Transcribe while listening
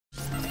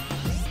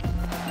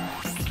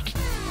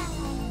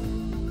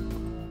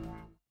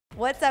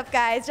What's up,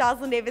 guys?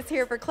 Joslyn Davis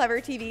here for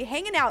Clever TV,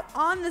 hanging out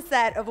on the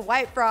set of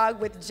White Frog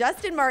with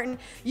Justin Martin.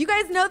 You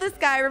guys know this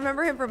guy,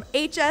 remember him from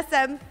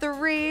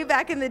HSM3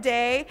 back in the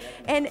day,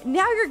 and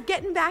now you're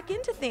getting back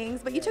into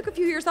things, but you took a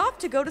few years off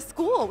to go to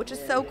school, which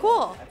is so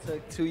cool. I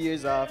took 2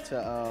 years off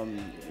to,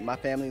 my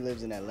family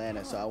lives in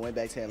Atlanta, so I went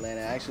back to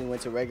Atlanta. I actually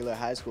went to regular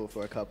high school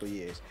for a couple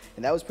years,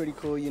 and that was pretty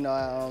cool. You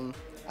know,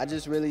 I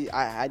just really,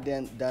 I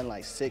done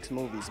like 6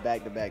 movies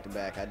back to back to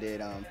back. I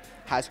did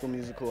High School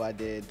Musical, I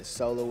did The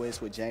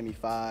Soloist with Jamie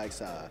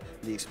Foxx,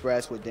 The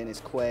Express with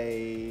Dennis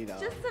Quaid.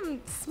 Just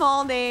some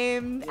small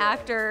name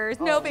actors,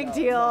 no big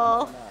deal.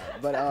 No.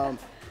 But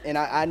and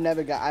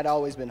I'd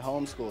always been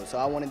homeschooled, so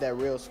I wanted that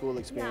real school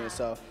experience.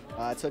 So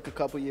I took a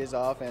couple years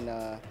off, and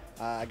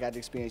I got to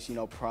experience, you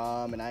know,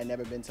 prom, and I had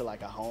never been to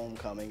like a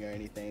homecoming or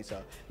anything,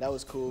 so that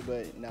was cool.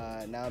 But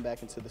now I'm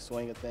back into the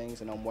swing of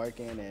things, and I'm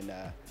working, and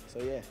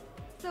so yeah.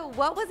 So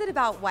what was it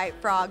about White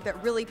Frog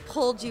that really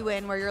pulled you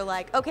in, where you're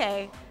like,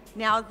 okay,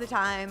 now's the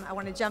time, I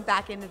want to jump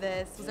back into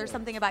this? Was there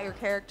something about your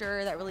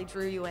character that really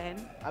drew you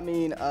in? I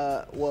mean,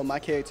 well, my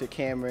character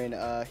Cameron,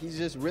 he's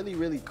just really,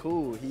 really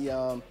cool. He,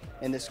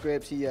 in the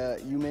script, you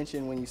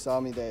mentioned when you saw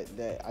me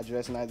that I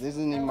dress nice. This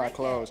isn't even my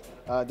clothes.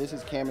 This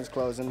is Cameron's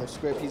clothes. In the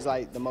script, he's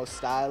like the most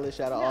stylish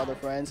out of all the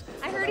friends.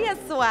 I heard he has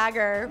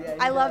swagger. Yeah,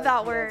 I love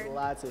that word.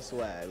 Lots of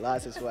swag,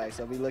 lots of swag.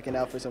 So be looking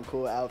out for some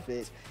cool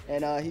outfits.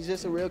 And he's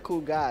just a real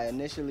cool guy.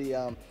 Initially,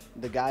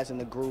 the guys in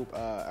the group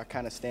are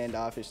kind of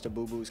standoffish to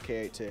Boo Boo's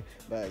character.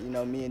 But, you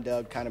know, me and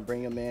Doug kind of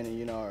bring him in and,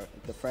 you know, are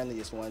the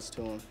friendliest ones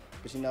to him.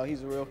 But, you know,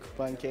 he's a real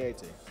fun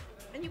character.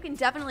 And you can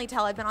definitely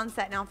tell, I've been on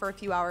set now for a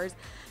few hours,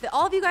 that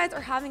all of you guys are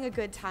having a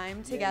good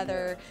time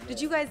together. Yeah.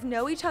 Did you guys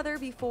know each other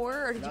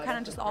before, or did you kind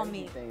of just all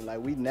meet?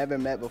 Like, we'd never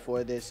met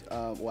before this.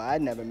 Well,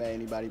 I'd never met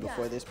anybody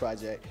before this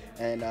project,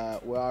 and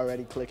we're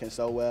already clicking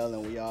so well,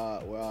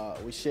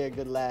 and we share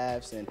good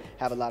laughs and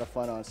have a lot of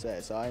fun on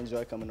set. So I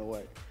enjoy coming to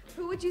work.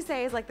 Who would you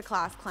say is like the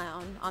class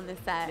clown on this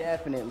set?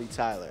 Definitely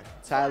Tyler.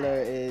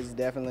 Tyler is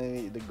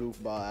definitely the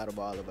goofball out of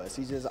all of us.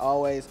 He's just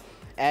always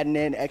adding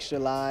in extra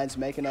lines,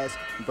 making us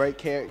break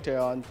character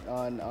on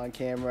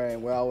camera,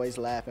 and we're always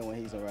laughing when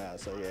he's around.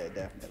 So yeah,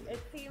 definitely.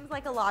 It seems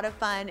like a lot of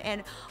fun,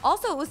 and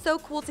also it was so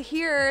cool to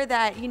hear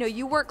that, you know,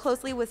 you work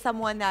closely with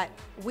someone that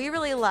we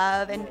really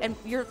love, and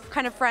you're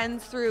kind of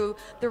friends through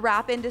the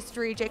rap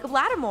industry, Jacob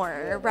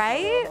Latimore,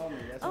 right?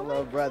 That's my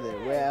little brother.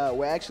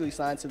 We're actually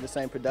signed to the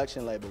same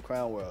production label,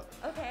 Crown World.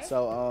 Okay.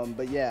 So,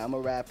 but yeah, I'm a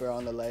rapper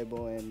on the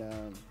label, and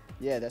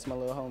yeah, that's my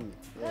little homie.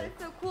 Yeah. That is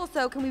so cool.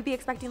 So can we be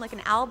expecting like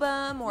an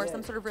album or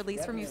some sort of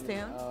release from you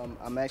soon?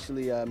 I'm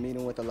actually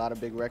meeting with a lot of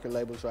big record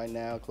labels right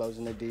now,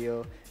 closing the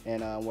deal,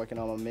 and I'm working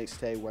on my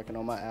mixtape, working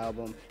on my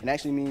album. And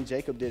actually me and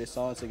Jacob did a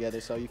song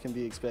together, so you can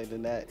be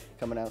expecting that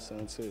coming out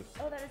soon too.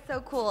 Oh, that is so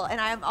cool. And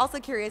I'm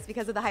also curious,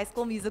 because of the High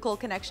School Musical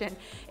connection,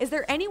 is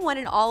there anyone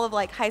in all of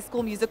like High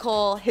School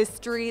Musical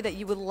history that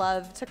you would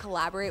love to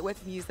collaborate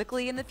with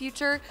musically in the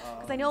future?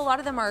 Because I know a lot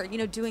of them are, you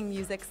know, doing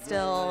music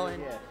still.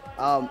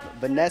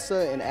 Vanessa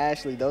and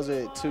Ashley, those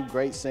are 2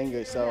 great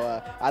singers,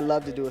 so I'd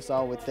love to do a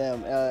song with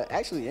them.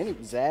 Actually,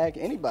 Zach,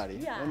 anybody,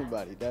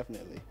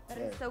 definitely. That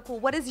is so cool.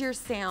 What is your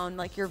sound,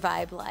 like your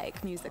vibe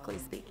like, musically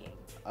speaking?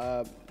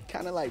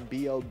 Kind of like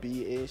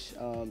B.O.B.-ish,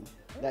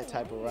 that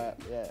type of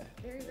rap, yeah.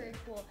 Very, very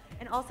cool.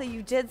 And also,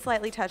 you did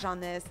slightly touch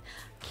on this.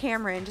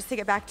 Cameron, just to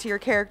get back to your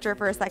character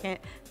for a second,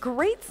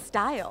 great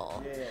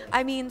style. Yeah.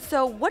 I mean,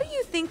 so what do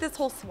you think this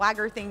whole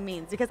swagger thing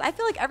means? Because I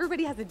feel like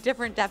everybody has a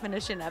different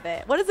definition of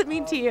it. What does it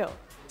mean to you?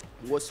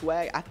 Well,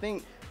 swag, I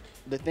think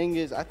the thing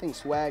is, I think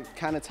swag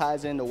kind of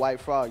ties into White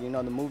Frog. You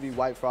know, the movie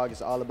White Frog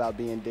is all about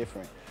being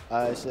different.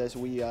 It's just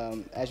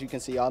as you can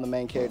see, all the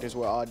main characters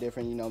were all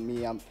different. You know,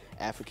 me, I'm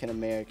African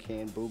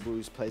American. Boo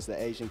Boo's plays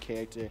the Asian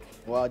character.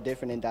 We're all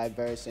different and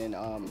diverse, and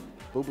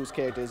Boo Boo's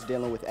character is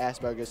dealing with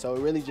Asperger's. So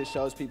it really just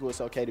shows people it's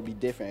okay to be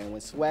different. And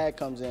when swag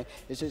comes in,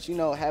 it's just, you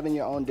know, having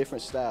your own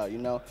different style. You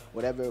know,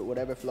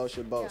 whatever floats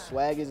your boat. Yeah.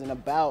 Swag isn't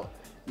about,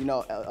 you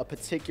know, a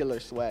particular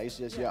swag. It's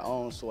just your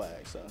own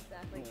swag. So.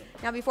 Exactly.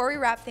 Now, before we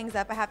wrap things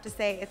up, I have to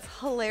say it's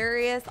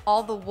hilarious,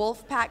 all the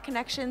Wolfpack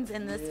connections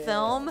in this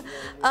film.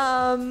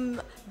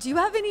 Do you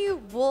have any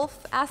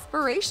wolf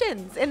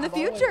aspirations in the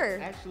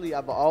future?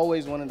 I've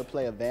always wanted to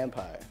play a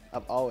vampire.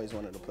 I've always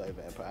wanted to play a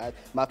vampire.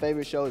 My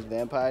favorite show is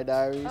Vampire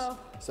Diaries. Oh.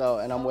 So,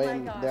 and I'm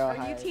waiting.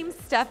 Are you Team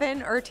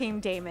Stefan or Team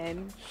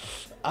Damon?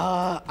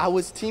 I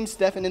was Team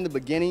Stefan in the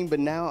beginning, but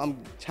now I'm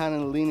kind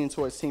of leaning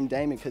towards Team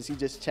Damon because he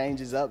just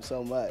changes up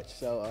so much.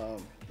 So,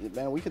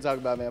 man, we could talk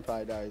about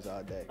Vampire Diaries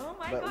all day. Oh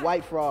my but God.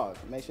 White Frog,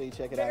 make sure you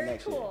check it out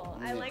next year.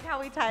 I like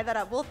how we tie that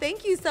up. Well,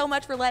 thank you so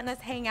much for letting us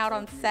hang out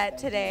on set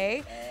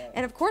today.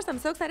 And of course, I'm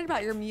so excited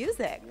about your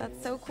music.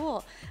 That's so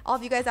cool. All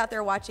of you guys out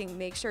there watching,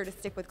 make sure to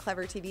stick with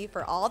Clever TV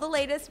for all the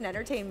latest in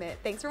entertainment.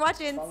 Thanks for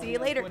watching. See you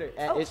later. Twitter,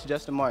 It's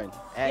Justin Martin.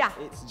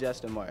 It's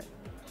Justin Martin.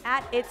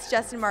 It's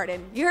Justin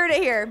Martin. You heard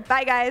it here.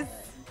 Bye, guys.